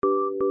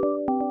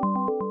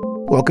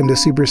Welcome to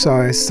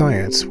Supersized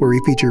Science, where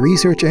we feature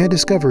research and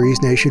discoveries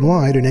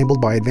nationwide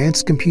enabled by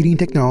advanced computing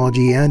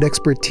technology and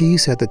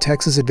expertise at the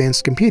Texas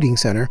Advanced Computing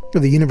Center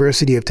of the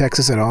University of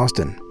Texas at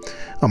Austin.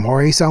 I'm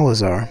Jorge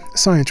Salazar,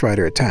 science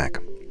writer at TAC.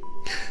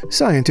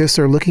 Scientists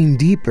are looking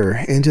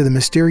deeper into the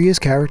mysterious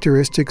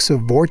characteristics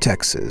of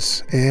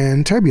vortexes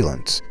and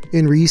turbulence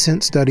in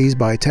recent studies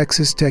by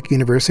Texas Tech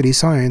University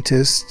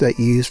scientists that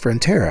use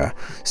Frontera,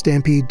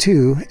 Stampede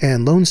 2,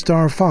 and Lone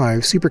Star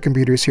 5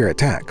 supercomputers here at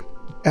TAC.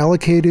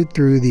 Allocated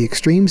through the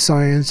Extreme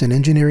Science and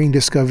Engineering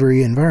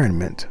Discovery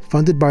Environment,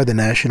 funded by the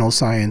National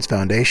Science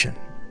Foundation.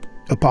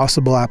 A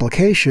possible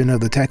application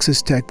of the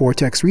Texas Tech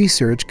Vortex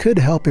research could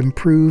help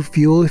improve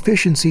fuel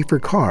efficiency for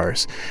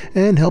cars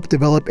and help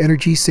develop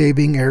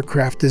energy-saving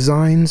aircraft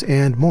designs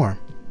and more.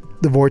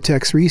 The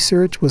Vortex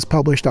research was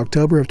published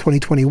October of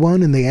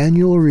 2021 in the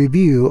Annual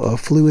Review of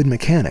Fluid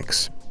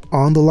Mechanics.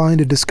 On the line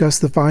to discuss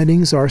the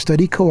findings are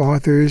study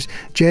co-authors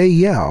Jay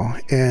Yao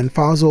and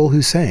Fazl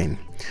Hussain.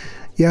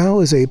 Yao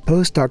is a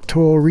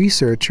postdoctoral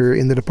researcher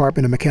in the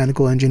Department of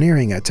Mechanical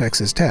Engineering at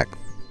Texas Tech.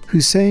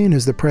 Hussain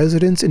is the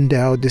President's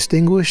Endowed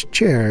Distinguished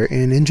Chair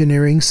in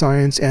Engineering,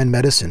 Science, and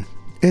Medicine,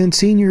 and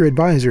Senior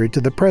Advisor to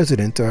the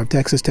President of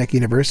Texas Tech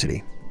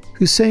University.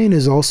 Hussain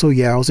is also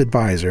Yao's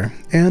advisor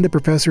and a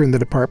professor in the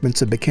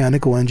Departments of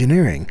Mechanical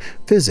Engineering,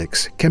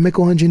 Physics,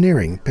 Chemical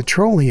Engineering,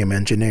 Petroleum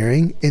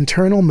Engineering,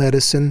 Internal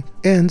Medicine,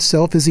 and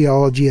Cell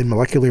Physiology and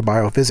Molecular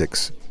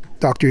Biophysics.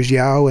 Drs.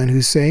 Yao and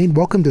Hussain,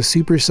 welcome to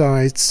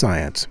Supersized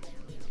Science.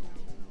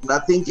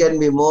 Nothing can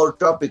be more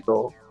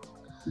topical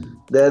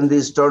than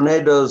these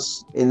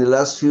tornadoes in the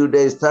last few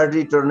days.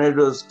 30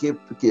 tornadoes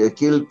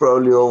killed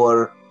probably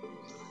over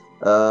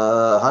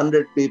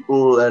 100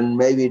 people and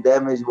maybe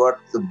damaged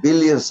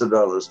billions of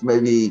dollars,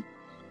 maybe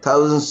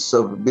thousands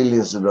of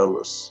billions of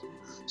dollars.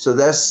 So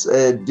that's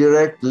a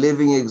direct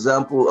living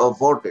example of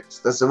vortex.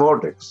 That's a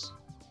vortex.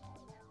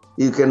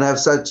 You can have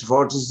such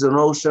vortices in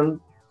ocean.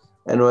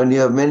 And when you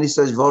have many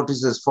such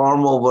vortices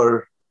form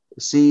over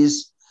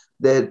seas,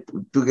 they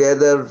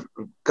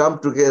come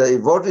together. If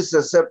vortices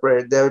are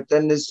separate, they have a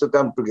tendency to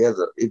come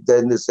together if they're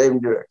in the same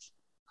direction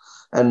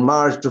and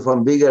march to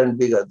form bigger and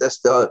bigger. That's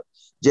the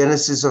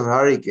genesis of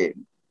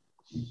hurricane.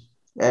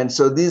 And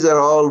so these are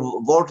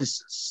all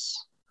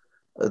vortices.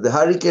 The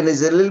hurricane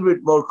is a little bit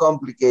more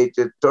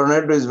complicated.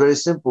 Tornado is very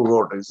simple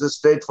vortex. It's a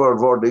straightforward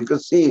vortex. You can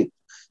see it.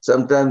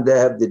 Sometimes they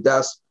have the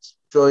dust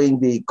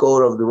showing the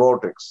core of the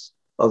vortex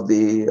of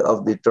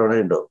the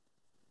tornado.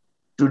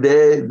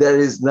 Today, there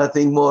is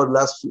nothing more.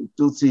 Last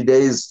 2-3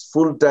 days,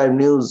 full-time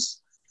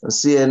news,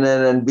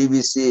 CNN and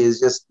BBC is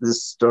just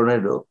this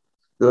tornado.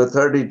 There were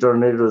 30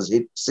 tornadoes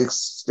hit 6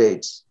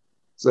 states.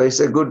 So it's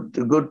a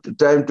good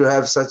time to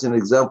have such an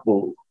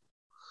example.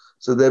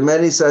 So there are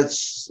many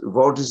such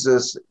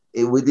vortices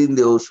within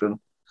the ocean,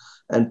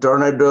 and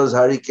tornadoes,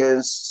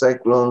 hurricanes,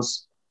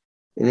 cyclones.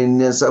 In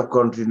Indian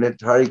subcontinent,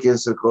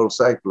 hurricanes are called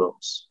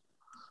cyclones.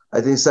 I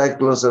think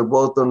cyclones are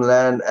both on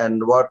land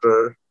and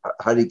water.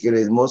 Hurricane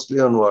is mostly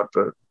on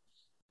water,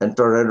 and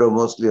tornado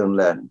mostly on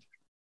land.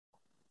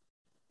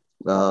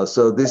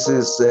 So this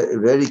is a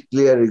very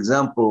clear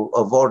example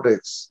of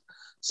vortex.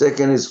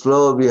 Second is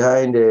flow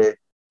behind a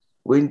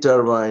wind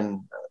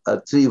turbine,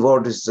 3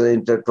 vortices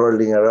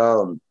intertwining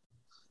around,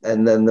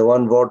 and then the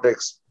one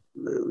vortex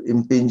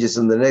impinges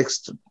on the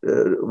next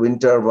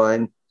wind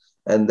turbine,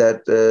 and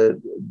that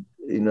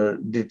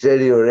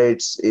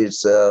deteriorates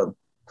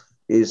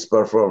its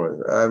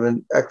performance. I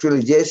mean,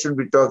 actually, Jay should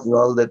be talking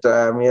all the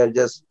time.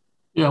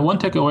 One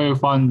takeaway we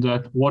found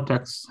that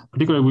vortex,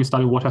 particularly we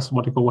study vortex,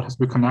 what we call vortex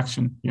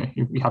reconnection.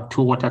 If we have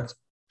 2 vortex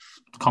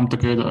come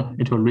together,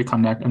 it will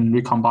reconnect and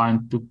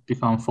recombine to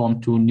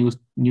form 2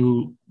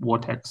 new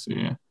vortex.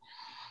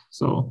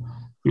 So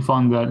we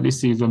found that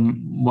this is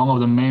one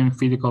of the main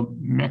physical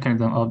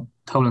mechanisms of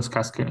turbulence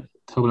cascade.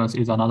 Turbulence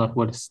is another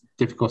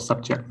difficult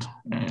subject.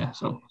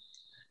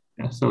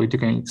 So it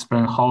can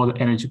explain how the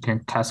energy can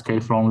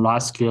cascade from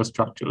large-scale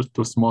structures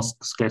to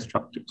small-scale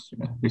structures.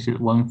 This is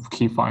one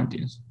key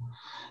finding.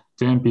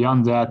 Then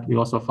beyond that, we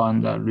also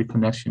found that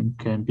reconnection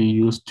can be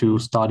used to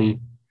study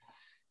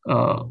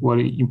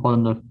very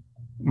important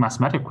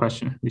mathematical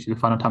question, which is the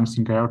final time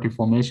singularity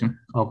formation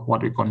of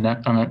what we call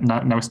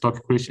Navier-Stokes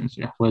equations.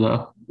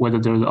 Whether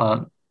there's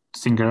a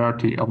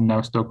singularity of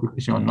Navier-Stokes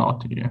equation or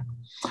not.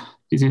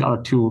 These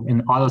are 2.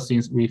 And other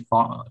things we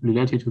found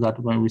related to that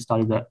when we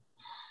studied that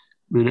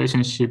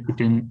relationship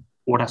between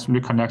vortex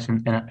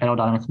reconnection and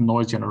aerodynamic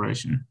noise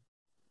generation.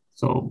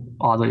 So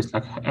other is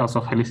like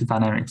also helicity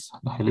dynamics.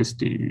 The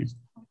helicity is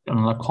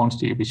another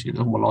quantity, which is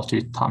the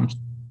velocity times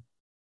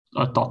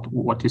dot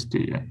what is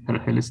the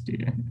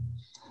helicity.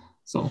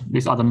 So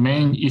these are the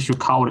main issue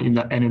covered in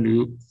the annual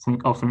review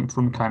of fluid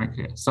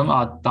mechanics. Some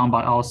are done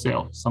by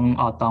ourselves, some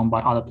are done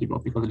by other people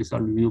because it's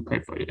a review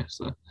paper.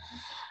 So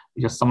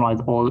we just summarize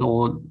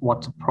all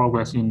what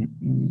progress in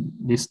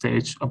this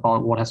stage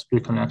about what has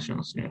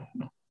reconnections.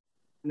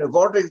 In the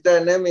vortex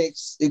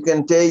dynamics, you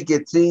can take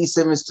a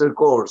 3-semester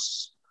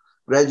course,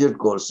 graduate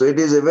course. So it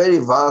is a very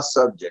vast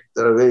subject.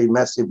 There are very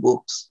massive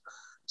books.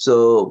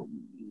 So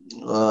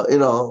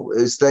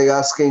it's like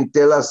asking,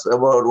 tell us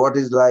about what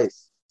is life.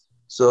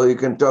 So you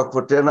can talk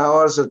for 10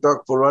 hours or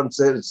talk for one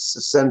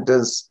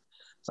sentence.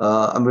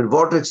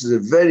 Vortex is a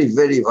very,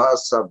 very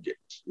vast subject.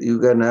 You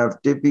can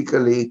have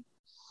typically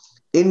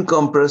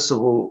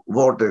incompressible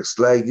vortex,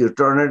 like your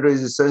tornado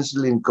is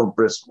essentially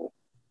incompressible.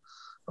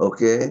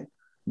 Okay.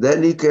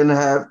 Then you can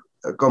have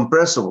a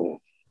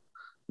compressible,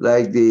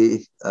 like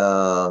the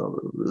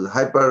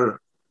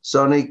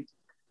hypersonic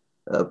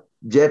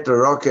jet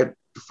or rocket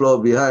flow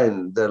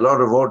behind. There are a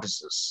lot of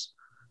vortices.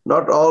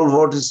 Not all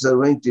vortices are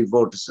wingtip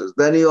vortices.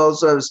 Then you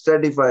also have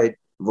stratified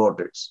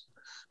vortex,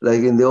 like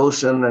in the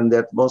ocean and the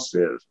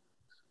atmosphere.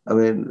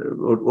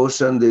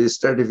 Ocean, the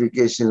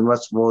stratification is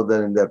much more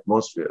than in the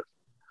atmosphere,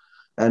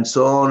 and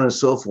so on and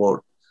so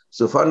forth.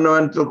 So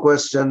fundamental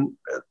question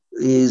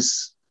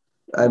is,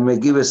 I may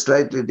give a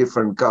slightly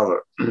different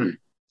color.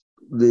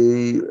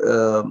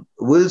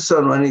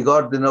 Wilson, when he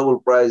got the Nobel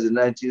Prize in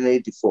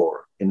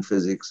 1984 in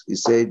physics, he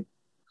said,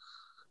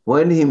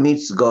 when he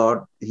meets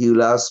God, he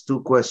will ask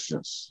two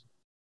questions.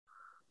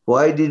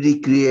 Why did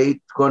he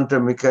create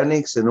quantum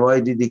mechanics, and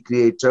why did he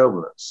create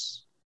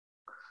turbulence?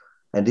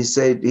 And he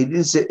said, he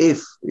didn't say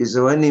if, he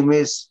said when he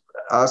meets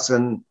us,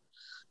 and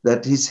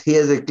that he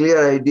has a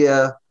clear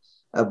idea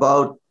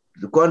about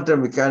the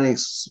quantum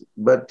mechanics,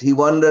 but he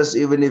wonders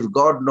even if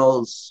God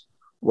knows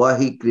why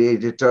he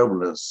created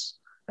turbulence,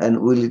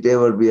 and will it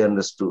ever be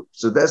understood?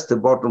 So that's the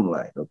bottom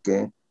line,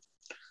 okay?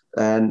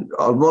 And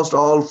almost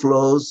all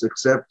flows,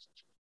 except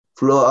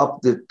flow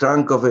up the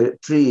trunk of a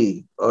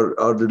tree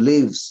or the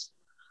leaves,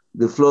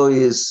 the flow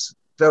is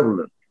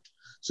turbulent.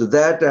 So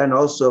that, and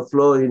also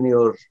flow in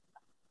your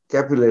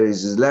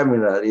capillaries is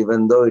laminar,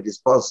 even though it is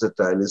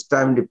pulsatile. It's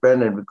time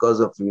dependent because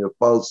of your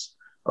pulse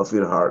of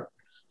your heart.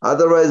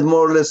 Otherwise,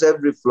 more or less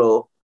every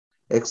flow,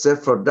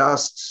 except for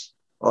dust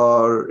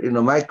or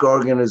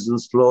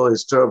microorganisms, flow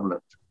is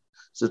turbulent.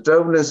 So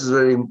turbulence is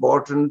very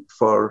important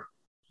for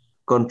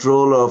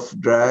control of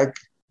drag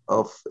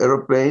of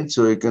aeroplanes,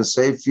 so you can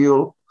save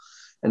fuel.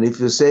 And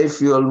if you save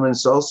fuel,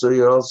 means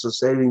you're also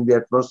saving the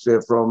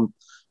atmosphere from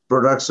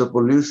products of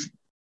pollution.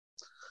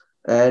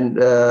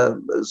 And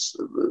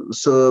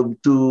so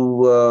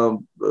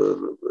to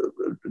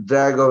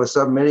drag of a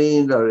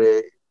submarine or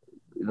a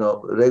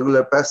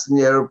regular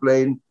passenger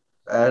airplane,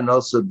 and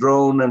also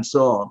drone and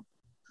so on.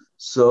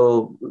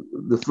 So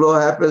the flow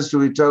happens to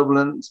be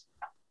turbulent,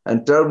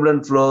 and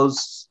turbulent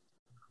flows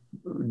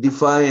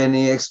defy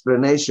any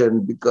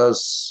explanation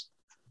because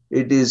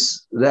it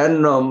is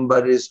random,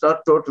 but it's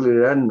not totally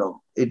random.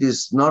 It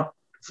is not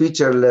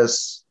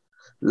featureless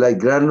like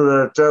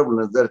granular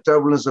turbulence. There are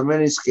turbulence of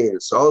many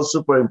scales, all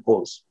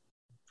superimposed.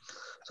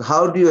 So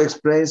how do you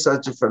explain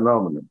such a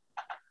phenomenon?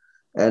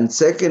 And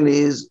second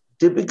is,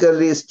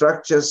 typically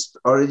structures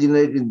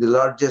originate in the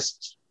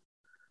largest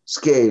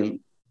scale,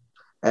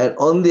 and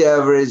on the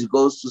average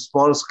goes to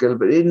small scale,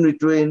 but in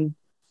between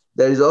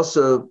there is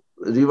also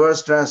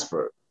reverse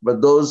transfer,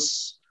 but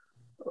those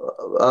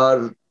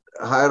are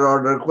higher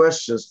order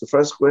questions. The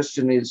first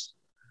question is,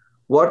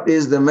 what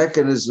is the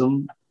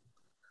mechanism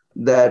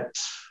that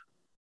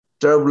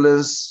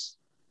turbulence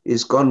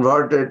is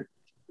converted,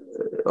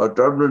 or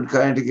turbulent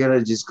kinetic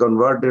energy is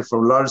converted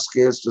from large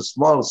scales to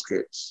small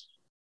scales?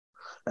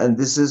 And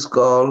this is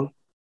called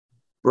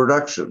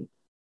production.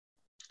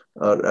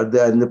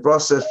 In the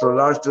process from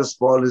large to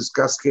small is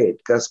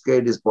cascade.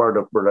 Cascade is part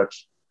of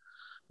production.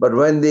 But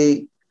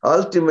when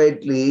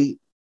ultimately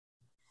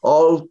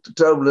all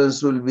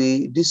turbulence will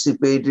be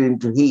dissipated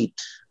into heat,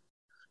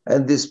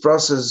 and this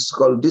process is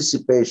called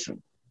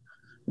dissipation.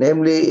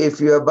 Namely, if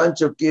you have a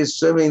bunch of kids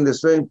swimming in the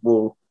swimming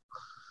pool,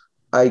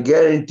 I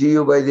guarantee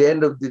you by the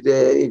end of the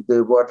day, if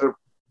the water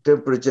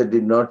temperature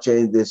did not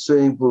change, the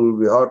swimming pool will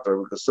be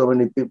hotter because so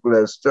many people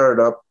have stirred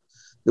up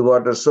the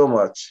water so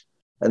much,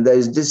 and there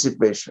is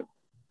dissipation.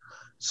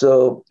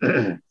 So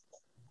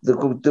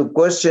the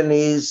question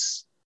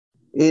is,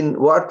 in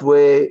what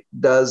way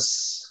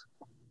does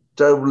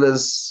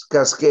turbulence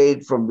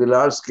cascade from the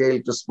large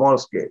scale to small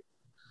scale?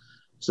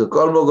 So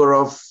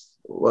Kolmogorov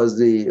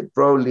was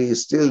probably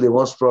still the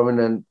most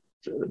prominent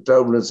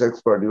turbulence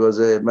expert. He was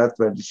a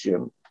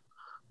mathematician.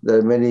 There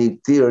are many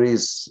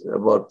theories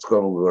about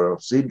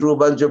Kolmogorov. So he drew a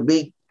bunch of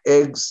big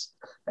eggs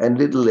and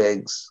little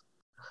eggs.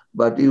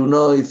 But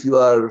if you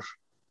are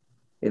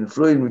in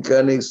fluid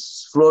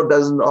mechanics, flow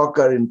doesn't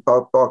occur in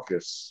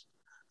pockets.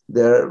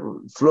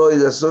 Flow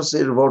is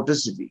associated with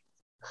vorticity.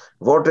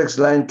 Vortex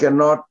line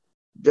cannot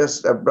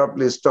just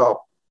abruptly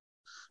stop.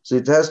 So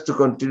it has to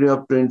continue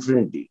up to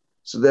infinity.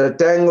 So there are a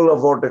tangle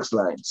of vortex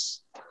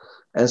lines.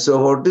 And so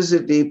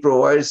vorticity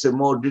provides a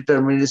more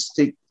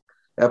deterministic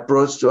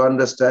approach to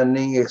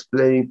understanding,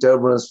 explaining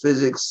turbulence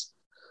physics,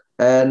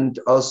 and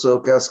also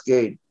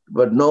cascade.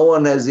 But no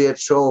one has yet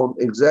shown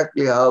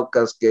exactly how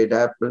cascade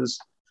happens.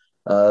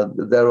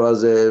 There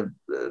was a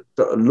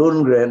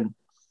Lundgren.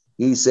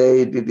 He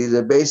said it is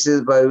a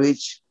basis by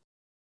which,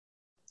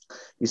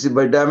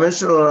 by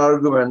dimensional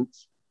argument,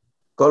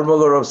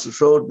 Kolmogorov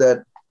showed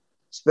that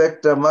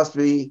spectra must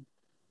be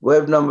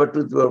wave number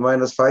 2 to the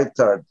minus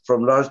 5/3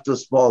 from large to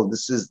small.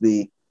 This is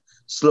the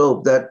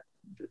slope that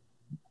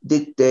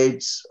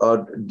dictates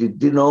or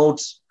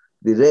denotes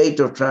the rate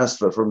of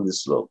transfer from the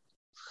slope.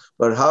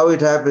 But how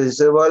it happens, you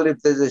say, well,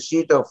 if there's a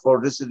sheet of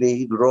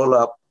vorticity, it'll roll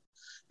up,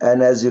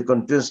 and as you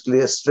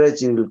continuously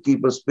stretch, it will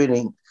keep on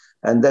spinning,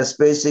 and the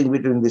spacing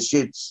between the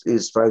sheets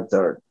is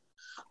 5/3.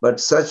 But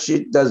such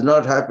shit does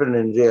not happen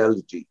in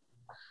reality.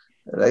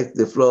 Like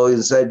the flow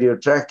inside your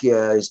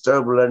trachea is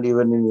turbulent,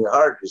 even in your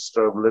heart is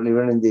turbulent,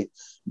 even in the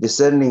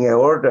descending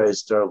aorta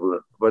is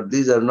turbulent, but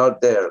these are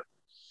not there.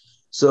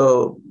 So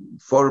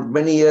for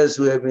many years,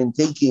 we have been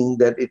thinking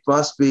that it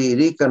must be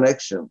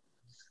reconnection.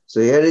 So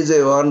here is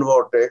a one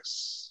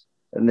vortex,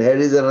 and here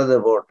is another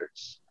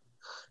vortex.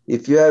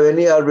 If you have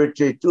any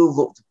arbitrary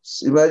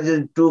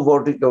imagine two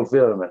vertical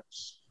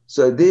filaments.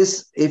 So this,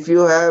 if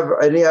you have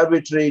any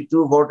arbitrary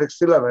two vortex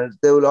filaments,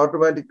 they will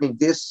automatically,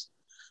 this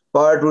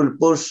part will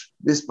push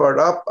this part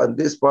up, and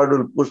this part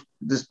will push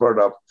this part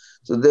up.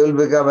 So they will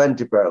become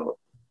antiparallel.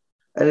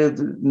 And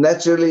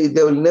naturally,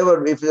 they will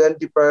never, if the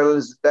antiparallel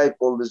is a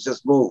dipole, they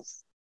just move.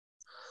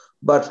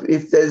 But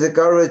if there is a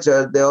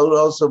curvature, they will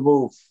also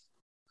move.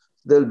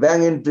 They'll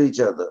bang into each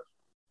other.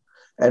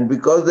 And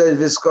because there is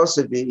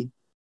viscosity,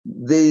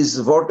 these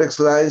vortex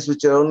lines,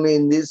 which are only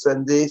in this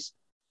and this,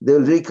 they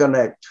will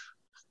reconnect.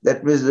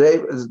 That means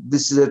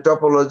this is a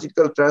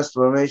topological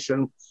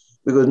transformation,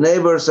 because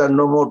neighbors are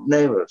no more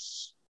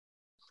neighbors.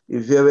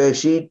 If you have a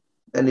sheet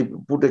and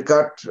you put a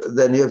cut,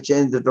 then you have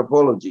changed the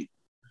topology.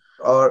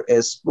 Or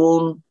a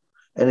spoon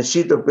and a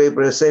sheet of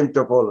paper, the same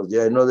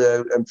topology. I know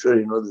that, I'm sure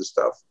you know this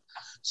stuff.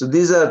 So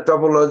these are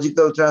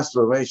topological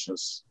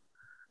transformations.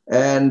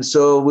 And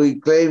so we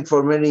claimed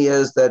for many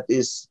years that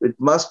it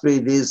must be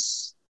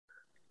this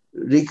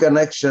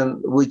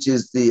reconnection which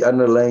is the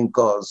underlying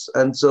cause.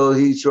 And so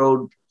he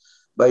showed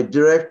by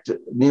direct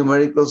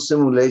numerical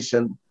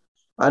simulation,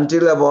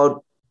 until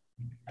about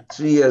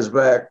 3 years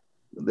back,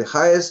 the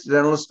highest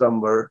Reynolds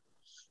number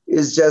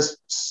is just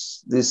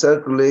the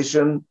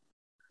circulation,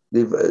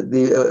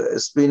 the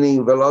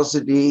spinning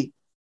velocity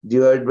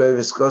divided by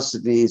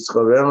viscosity. It's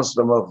called Reynolds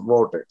number of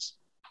vortex.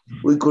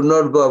 We could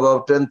not go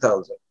above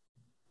 10,000.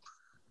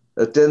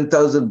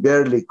 10,000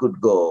 barely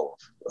could go.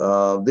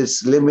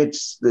 This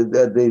limits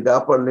the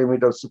upper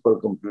limit of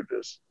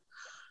supercomputers.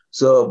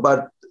 So,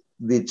 but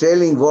the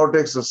trailing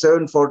vortex of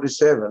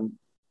 747,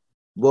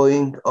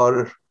 Boeing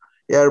or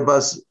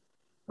Airbus,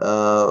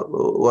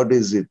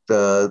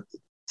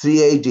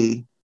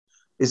 380,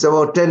 is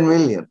about 10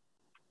 million.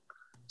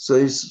 So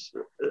it's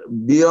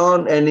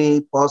beyond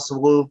any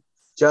possible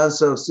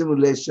chance of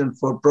simulation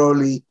for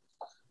probably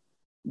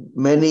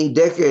many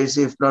decades,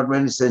 if not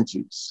many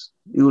centuries.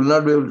 You will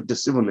not be able to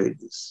simulate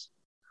this.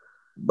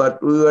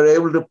 But we were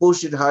able to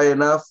push it high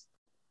enough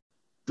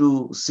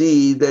to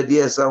see that,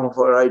 yes, some of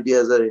our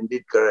ideas are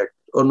indeed correct,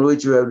 on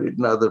which we have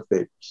written other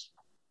papers.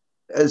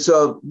 And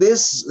so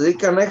this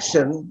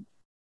reconnection,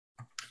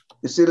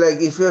 you see,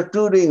 like if you have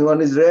two rings,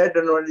 one is red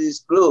and one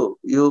is blue,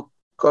 you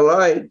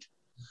collide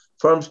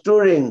from two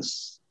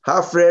rings,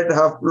 half red,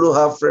 half blue,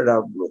 half red,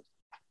 half blue.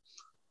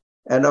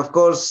 And of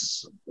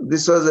course,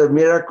 this was a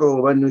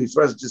miracle when we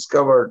first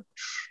discovered,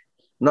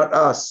 not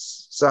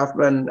us,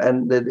 Safman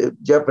and the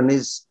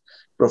Japanese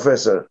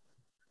professor.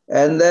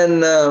 And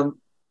then,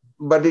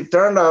 but it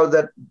turned out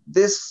that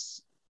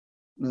this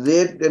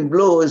red and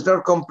blue is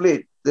not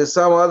complete. There's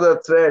some other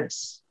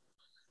threads,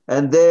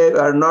 and they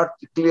are not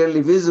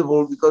clearly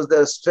visible because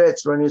they're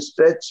stretched. When you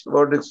stretch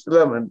vortex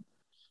filament,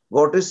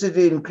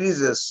 vorticity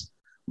increases,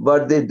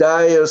 but the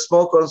dye or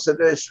smoke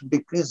concentration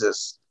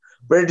decreases.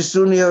 Pretty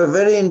soon you have a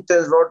very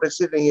intense vortex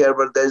sitting here,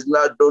 but there's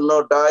no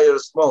dye or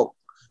smoke,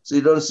 so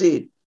you don't see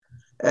it.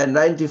 And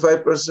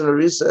 95% of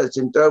research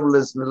in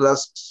turbulence in the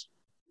last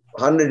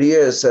 100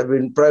 years have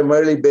been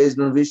primarily based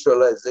on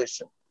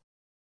visualization,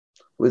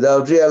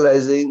 without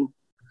realizing,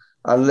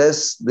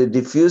 unless the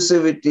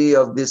diffusivity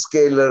of the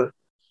scalar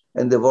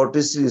and the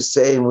vorticity is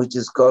same, which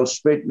is called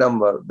Schmidt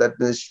number, that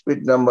means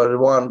Schmidt number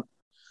 1,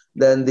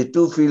 then the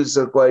two fields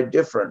are quite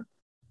different.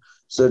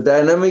 So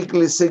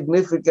dynamically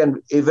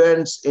significant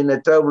events in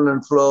a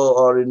turbulent flow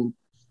or in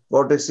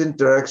vortex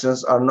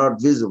interactions are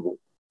not visible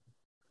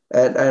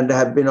and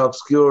have been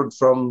obscured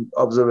from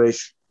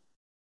observation.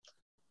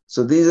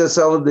 So these are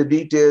some of the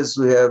details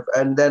we have.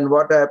 And then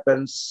what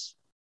happens?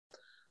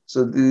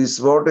 So this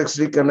vortex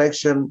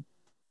reconnection,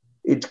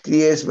 it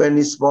creates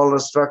many smaller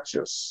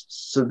structures.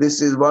 So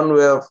this is one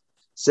way of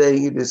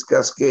saying it is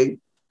cascade,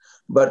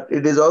 but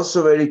it is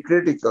also very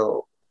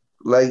critical.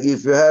 Like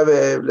if you have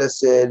let's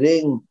say a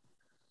ring,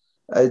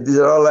 these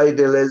are all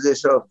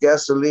idealization of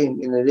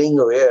gasoline in a ring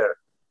of air.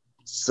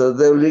 So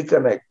they will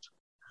reconnect.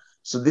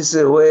 So this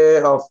is a way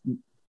of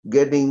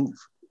getting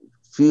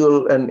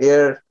fuel and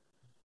air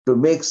to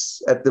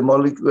mix at the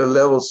molecular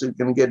level so you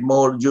can get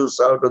more juice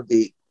out of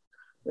the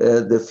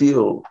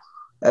fuel.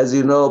 As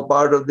you know,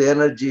 part of the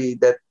energy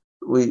that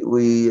we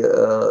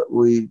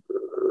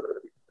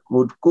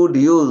could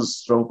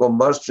use from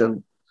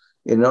combustion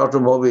in an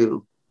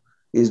automobile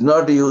is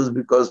not used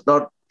because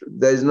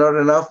there is not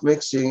enough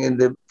mixing in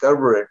the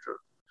carburetor.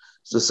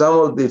 So some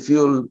of the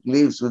fuel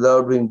leaves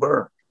without being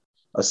burned.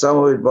 or some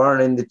of it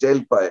burned in the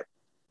tailpipe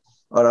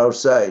or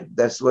outside.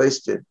 That's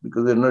wasted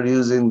because we're not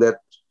using that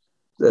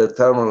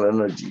thermal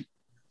energy.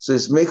 So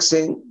it's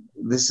mixing.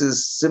 This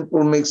is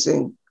simple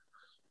mixing,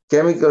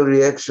 chemical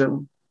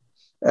reaction,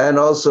 and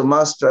also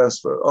mass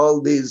transfer.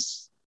 All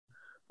these.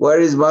 Where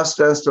is mass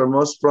transfer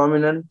most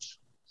prominent?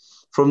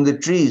 From the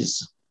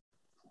trees.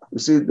 You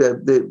see,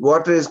 the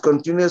water is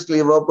continuously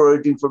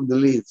evaporating from the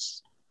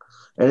leaves,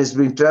 and it's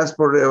being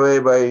transported away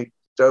by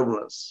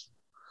turbulence.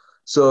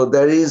 So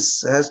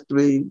this has to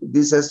be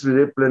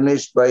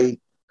replenished by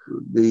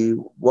the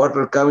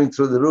water coming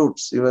through the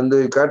roots. Even though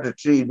you cut a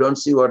tree, you don't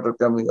see water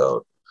coming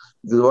out.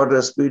 The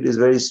water speed is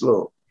very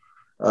slow,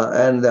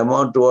 and the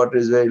amount of water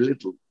is very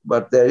little.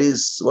 But there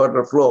is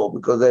water flow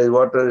because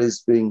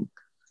the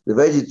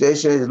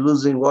vegetation is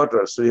losing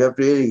water, so you have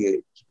to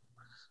irrigate.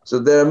 So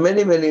there are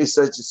many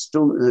such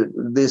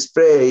the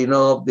spray,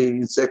 of the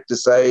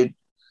insecticide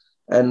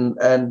and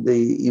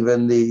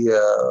even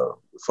the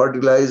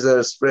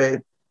fertilizer spray.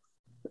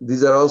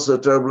 These are also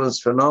turbulence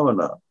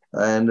phenomena.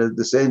 And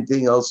the same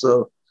thing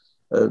also,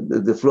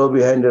 the flow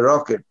behind a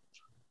rocket.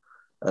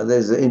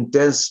 There's an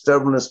intense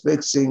turbulence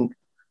mixing.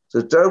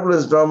 So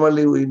turbulence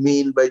normally we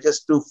mean by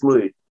just two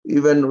fluid.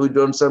 Even we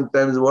don't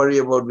sometimes worry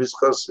about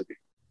viscosity,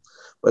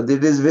 but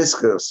it is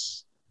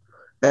viscous.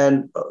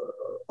 And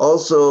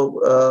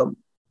also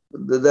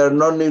they are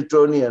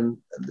non-Newtonian,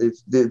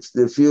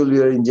 the fuel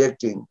you're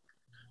injecting.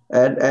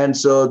 And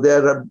so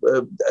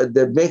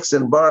they mix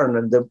and burn.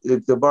 And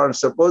if they burn,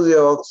 suppose you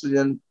have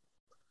oxygen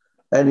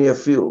and you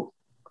have fuel,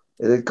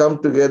 they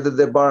come together,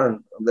 they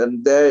burn.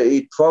 Then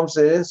it forms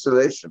an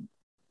insulation.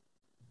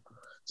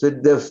 So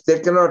they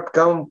cannot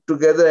come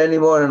together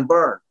anymore and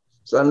burn.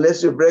 So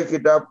unless you break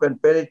it up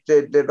and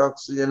penetrate that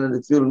oxygen and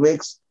the fuel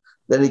mix,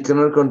 then it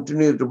cannot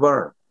continue to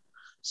burn.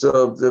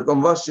 So the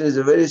combustion is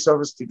a very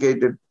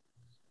sophisticated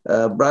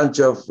branch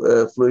of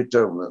fluid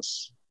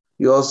turbulence.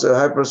 You also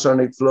have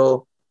hypersonic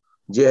flow.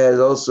 Jay has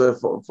also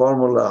a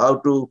formula how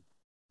to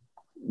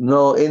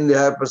know in the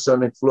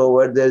hypersonic flow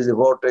where there is a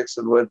vortex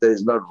and where there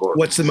is not vortex.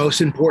 What's the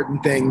most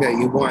important thing that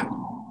you want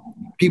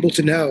people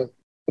to know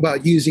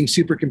about using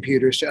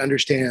supercomputers to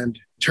understand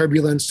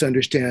turbulence, to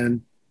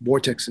understand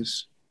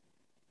vortexes?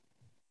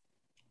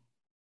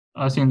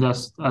 I think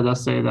as I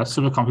say, that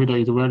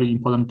supercomputer is a very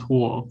important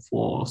tool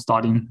for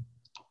studying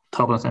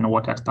turbulence and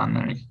vortex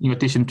dynamics, in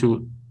addition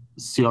to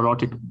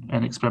theoretical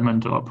and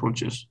experimental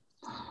approaches.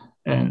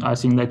 And I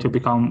think that will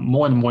become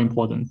more and more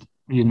important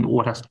in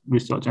vortex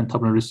research and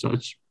turbulence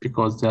research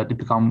because that it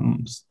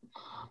becomes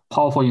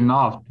powerful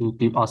enough to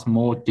give us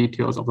more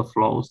details of the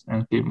flows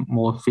and give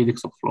more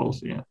physics of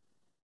flows. Yeah.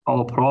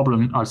 Our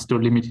problems are still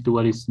limited to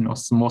very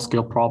small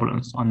scale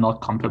problems, are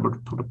not comparable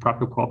to the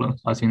practical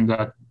problems. I think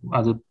that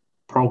as a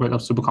progress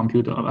of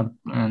supercomputer,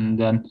 and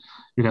then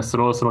you can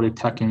slowly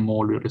tackle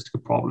more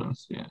realistic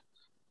problems. Yeah.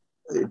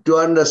 To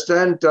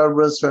understand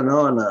turbulence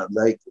phenomena,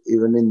 like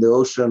even in the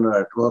ocean or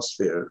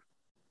atmosphere,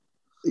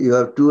 you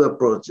have two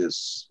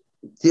approaches.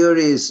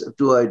 Theory is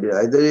two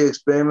ideas. Either you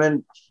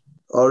experiment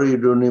or you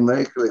do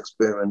numerical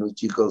experiment,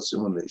 which you call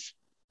simulation.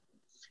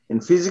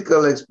 In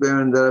physical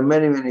experiment, there are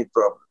many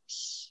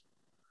problems.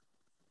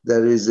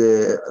 There is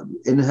a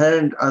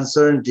inherent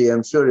uncertainty.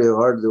 I'm sure you've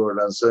heard the word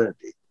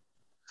uncertainty.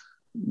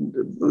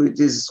 It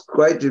is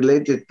quite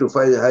related to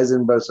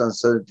Heisenberg's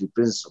uncertainty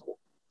principle,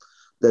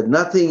 that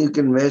nothing you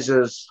can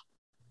measure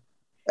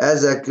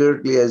as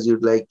accurately as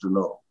you'd like to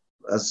know.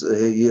 As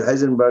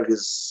Heisenberg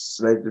is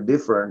slightly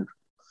different,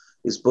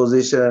 his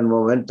position and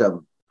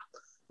momentum.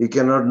 You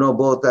cannot know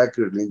both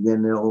accurately. You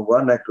can know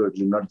one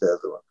accurately, not the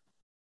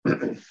other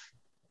one.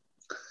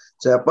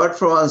 So apart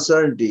from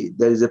uncertainty,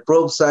 there is a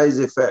probe size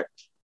effect.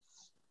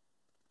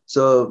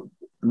 So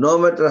no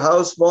matter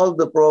how small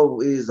the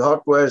probe is,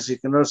 hot wires, you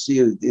cannot see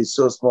it. It's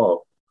so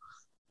small.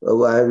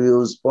 I have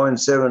used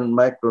 0.7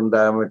 micron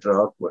diameter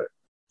hot wire.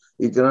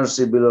 You cannot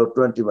see below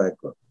 20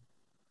 micron.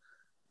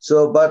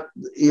 So, but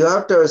you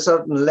have to have a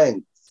certain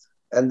length,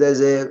 and there's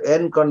an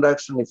end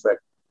conduction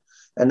effect.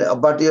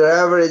 But you're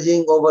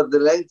averaging over the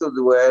length of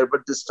the wire,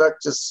 but the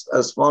structures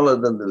are smaller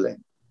than the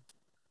length.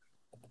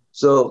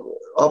 So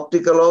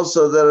optical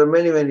also, there are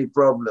many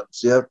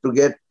problems. You have to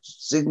get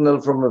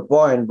signal from a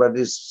point, but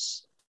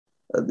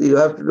you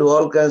have to do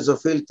all kinds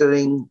of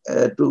filtering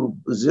to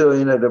zero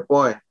in at a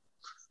point.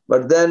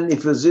 But then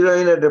if you zero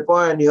in at a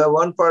point, you have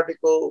one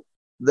particle,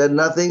 then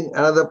nothing,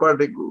 another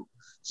particle.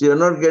 So you're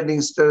not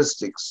getting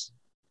statistics.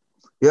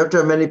 You have to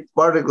have many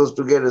particles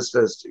to get a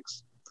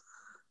statistics.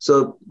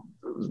 So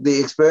the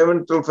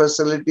experimental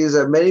facilities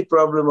have many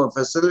problems of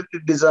facility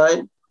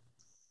design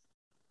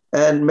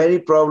and many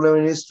problems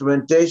in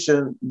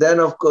instrumentation.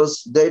 Then, of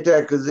course, data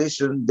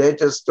acquisition,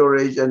 data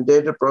storage, and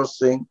data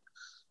processing.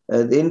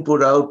 The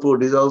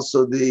input-output is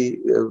also the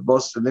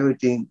most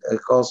limiting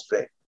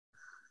constraint.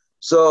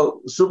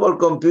 So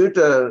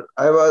supercomputer,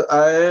 I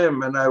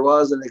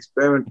was an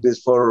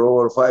experimentalist for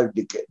over 5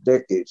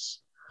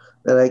 decades.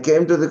 And I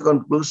came to the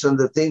conclusion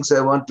the things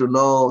I want to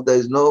know, there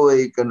is no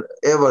way you can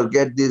ever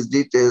get these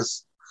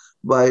details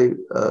by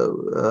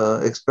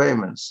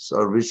experiments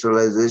or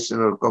visualization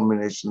or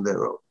combination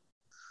thereof.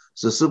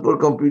 So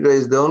supercomputer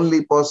is the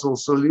only possible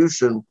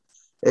solution,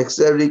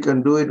 except you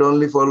can do it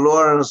only for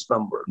low Reynolds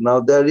number. Now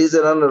there is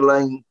an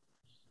underlying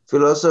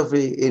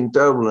philosophy in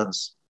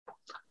turbulence.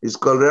 It's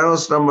called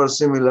Reynolds number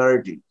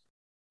similarity,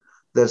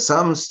 that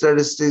some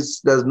statistics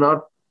does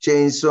not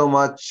change so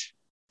much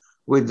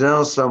with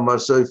Reynolds number.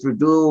 So if you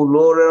do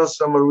low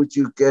Reynolds number, which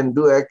you can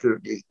do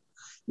accurately,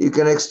 you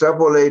can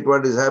extrapolate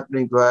what is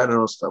happening to high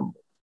Reynolds number.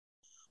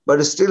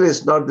 But still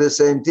it's not the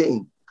same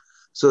thing.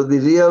 So the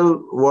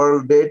real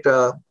world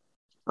data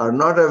are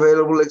not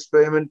available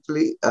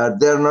experimentally,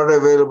 they're not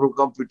available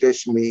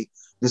computationally.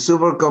 The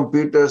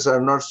supercomputers are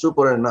not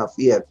super enough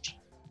yet.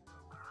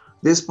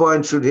 This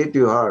point should hit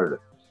you hard.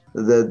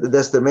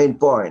 That's the main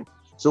point.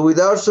 So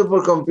without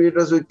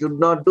supercomputers, we could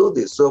not do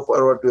this so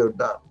far what we have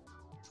done.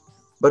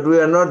 But we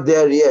are not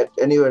there yet,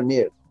 anywhere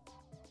near.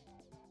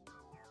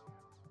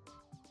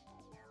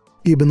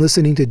 You've been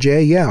listening to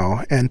Jay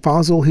Yao and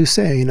Fazil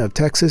Hussain of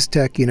Texas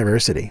Tech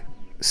University.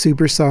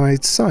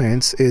 Supersized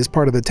Science is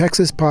part of the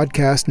Texas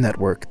Podcast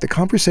Network, the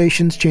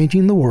conversations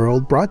changing the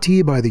world, brought to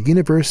you by the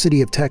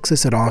University of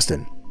Texas at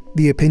Austin.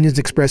 The opinions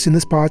expressed in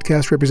this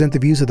podcast represent the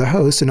views of the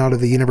host and not of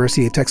the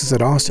University of Texas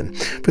at Austin.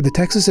 For the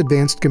Texas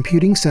Advanced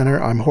Computing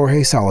Center, I'm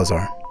Jorge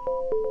Salazar.